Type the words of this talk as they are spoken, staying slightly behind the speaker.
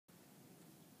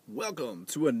Welcome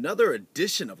to another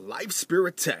edition of Life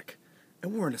Spirit Tech,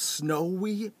 and we're on a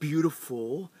snowy,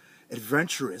 beautiful,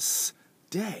 adventurous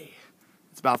day.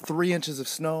 It's about 3 inches of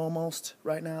snow almost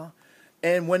right now,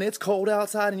 and when it's cold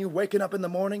outside and you're waking up in the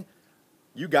morning,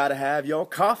 you gotta have your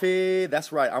coffee.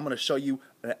 That's right, I'm gonna show you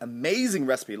an amazing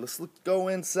recipe. Let's go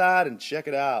inside and check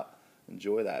it out.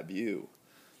 Enjoy that view.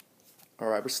 All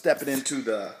right, we're stepping into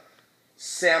the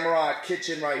samurai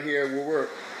kitchen right here where we're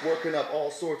working up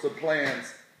all sorts of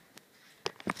plans.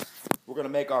 We're going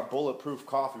to make our bulletproof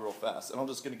coffee real fast, and I'm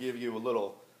just going to give you a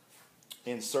little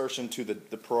insertion to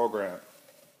the program.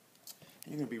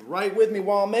 You're going to be right with me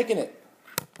while I'm making it.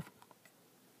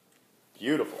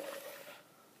 Beautiful.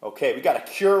 Okay, we got a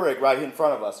Keurig right here in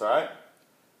front of us, all right?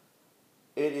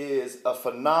 It is a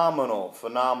phenomenal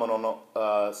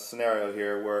scenario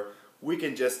here where we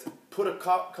can just put a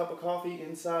cup of coffee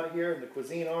inside here in the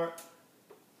Cuisinart,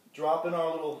 drop in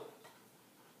our little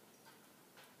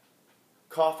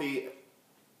coffee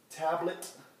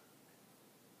tablet,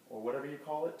 or whatever you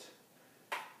call it.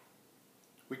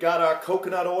 We got our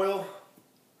coconut oil,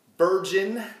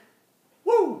 virgin.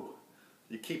 Woo!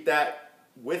 You keep that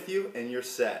with you and you're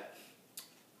set.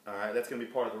 Alright, that's going to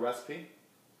be part of the recipe.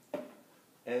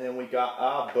 And then we got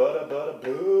our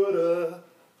butter.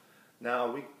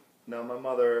 Now my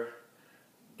mother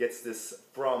gets this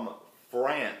from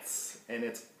France, and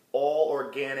it's all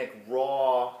organic,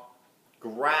 raw,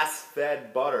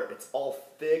 grass-fed butter. It's all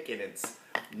thick and it's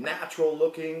natural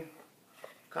looking.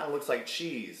 Kind of looks like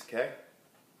cheese, okay?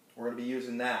 We're going to be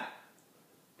using that.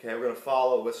 Okay, we're going to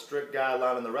follow a strict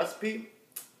guideline in the recipe.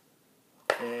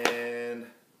 And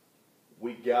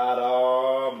we got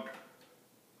our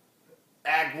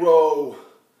Agro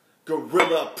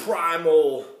Gorilla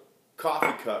Primal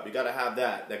coffee cup. You got to have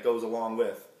that. That goes along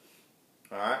with.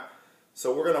 Alright?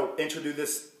 So we're going to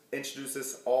introduce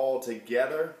this all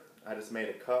together. I just made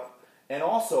a cup. And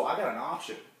also, I got an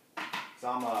option. So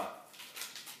I'm a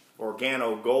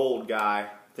Organo Gold guy,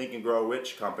 Think and Grow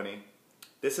Rich company.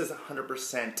 This is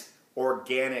 100%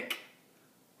 organic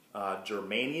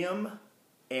germanium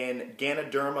and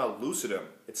Ganoderma lucidum.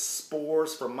 It's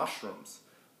spores from mushrooms.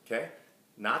 Okay?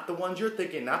 Not the ones you're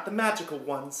thinking, not the magical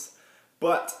ones,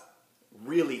 but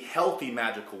really healthy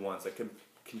magical ones that can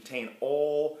contain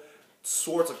all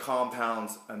sorts of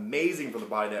compounds amazing for the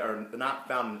body that are not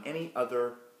found in any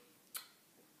other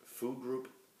food group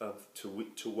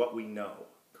to what we know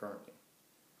currently.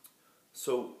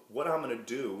 So what I'm going to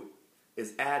do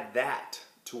is add that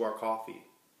to our coffee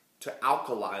to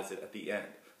alkalize it at the end.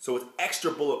 So it's extra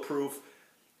bulletproof.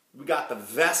 We got the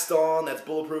vest on that's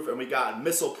bulletproof, and we got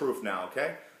missile proof now,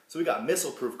 okay? So we got missile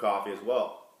proof coffee as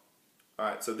well.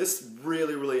 Alright, so this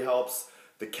really helps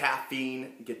the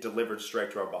caffeine get delivered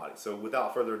straight to our body. So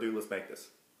without further ado, let's make this.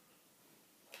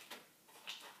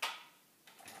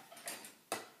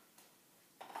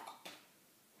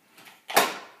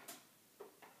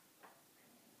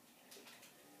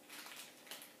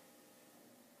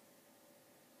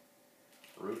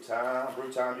 Brew time.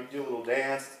 You can do a little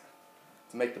dance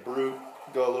to make the brew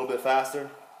go a little bit faster.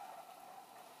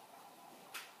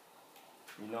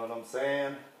 You know what I'm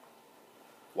saying?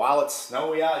 While it's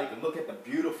snowy out, you can look at the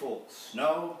beautiful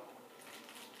snow.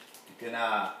 You can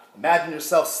imagine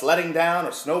yourself sledding down or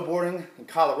snowboarding in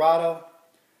Colorado.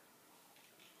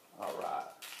 All right.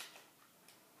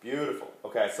 Beautiful.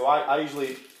 Okay, so I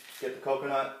usually get the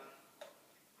coconut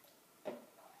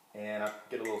and I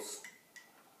get a little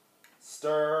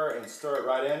stir and stir it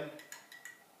right in.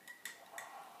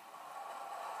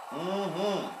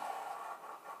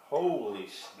 Holy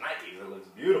shnikes, it looks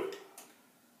beautiful.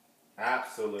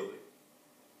 Absolutely.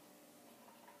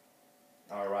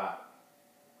 All right.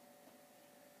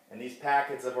 And these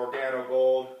packets of Organo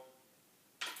Gold,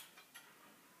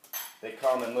 they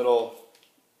come in little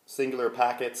singular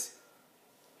packets.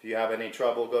 If you have any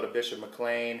trouble, go to Bishop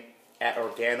McLean at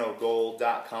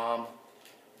organogold.com.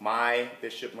 My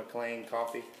Bishop McLean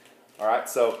coffee. All right,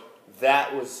 so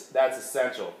that's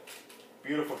essential.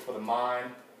 Beautiful for the mind.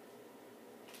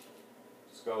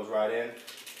 Just goes right in.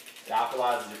 It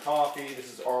alkalizes your coffee.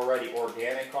 This is already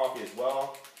organic coffee as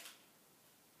well.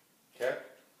 Okay?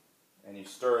 And you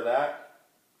stir that.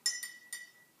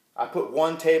 I put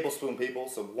 1 tablespoon, people,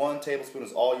 so 1 tablespoon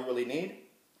is all you really need.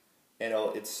 And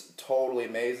it's totally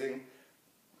amazing.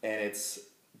 And it's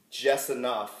just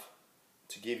enough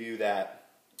to give you that.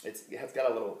 It has got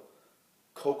a little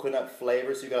coconut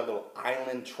flavor, so you got a little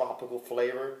island tropical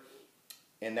flavor.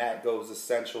 And that goes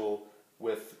essential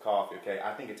with coffee, okay?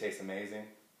 I think it tastes amazing.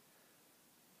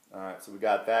 Alright, so we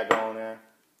got that going there.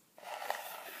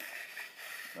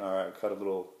 Alright, cut a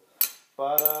little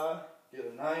butter, get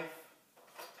a knife.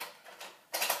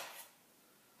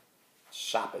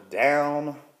 chop it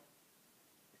down.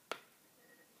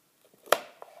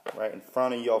 Right in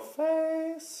front of your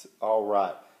face. All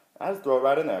right. I just throw it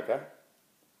right in there, okay?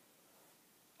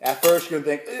 At first, you're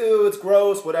going to think, ew, it's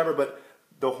gross, whatever, but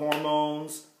the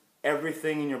hormones,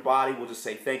 everything in your body will just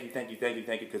say thank you, thank you, thank you,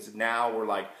 thank you, because now we're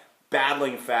like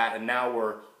battling fat, and now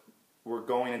we're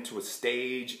going into a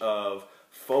stage of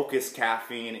focused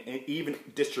caffeine and even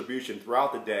distribution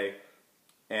throughout the day,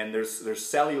 and there's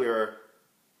cellular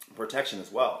protection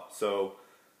as well. So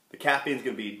the caffeine is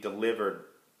going to be delivered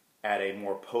at a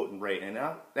more potent rate, and it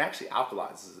actually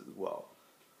alkalizes it as well.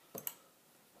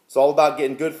 It's all about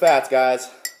getting good fats, guys.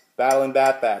 Battling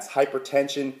bad fats.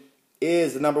 Hypertension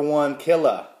is the #1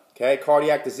 killer. Okay,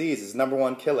 cardiac disease is the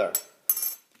 #1 killer.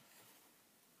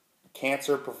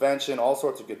 Cancer prevention, all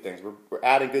sorts of good things. We're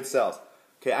adding good cells.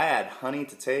 Okay, I add honey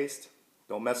to taste.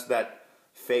 Don't mess with that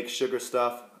fake sugar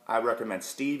stuff. I recommend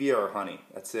stevia or honey.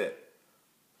 That's it.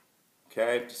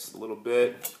 Okay, just a little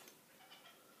bit.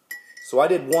 So I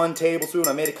did 1 tablespoon.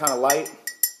 I made it kind of light.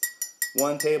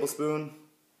 1 tablespoon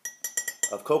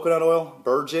of coconut oil,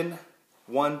 virgin.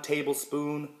 1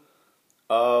 tablespoon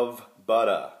of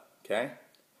butter. Okay?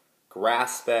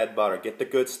 Grass-fed butter. Get the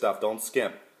good stuff. Don't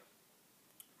skimp.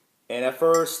 And at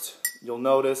first, you'll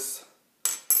notice,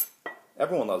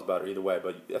 everyone loves butter either way,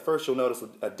 but at first you'll notice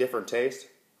a different taste.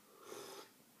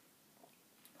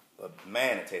 But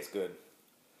man, it tastes good.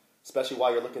 Especially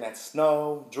while you're looking at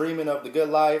snow, dreaming of the good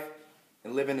life,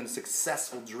 and living in a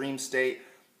successful dream state,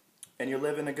 and you're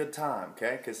living a good time,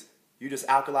 okay? Because you just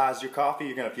alkalize your coffee,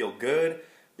 you're going to feel good,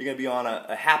 you're going to be on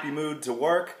a happy mood to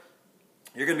work,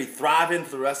 you're going to be thriving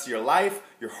for the rest of your life,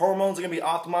 your hormones are going to be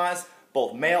optimized,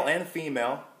 both male and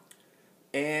female,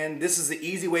 and this is the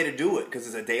easy way to do it because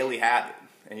it's a daily habit,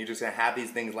 and you're just going to have these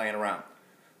things laying around.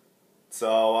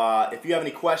 So if you have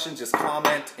any questions, just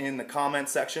comment in the comment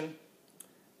section,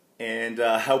 and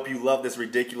I hope you love this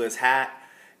ridiculous hat.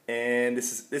 And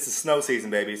this is snow season,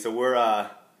 baby. So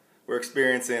we're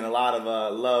experiencing a lot of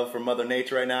love for Mother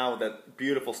Nature right now with that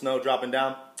beautiful snow dropping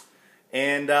down.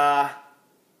 And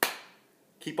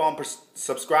keep on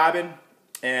subscribing.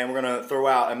 And we're gonna throw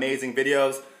out amazing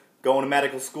videos. Going to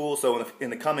medical school. So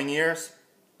in the coming years,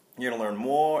 you're gonna learn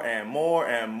more and more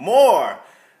and more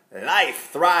life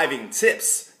thriving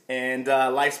tips and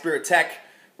life spirit tech.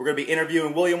 We're going to be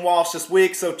interviewing William Walsh this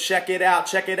week, so check it out,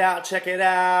 check it out, check it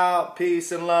out.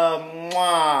 Peace and love.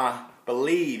 Mwah.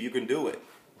 Believe you can do it.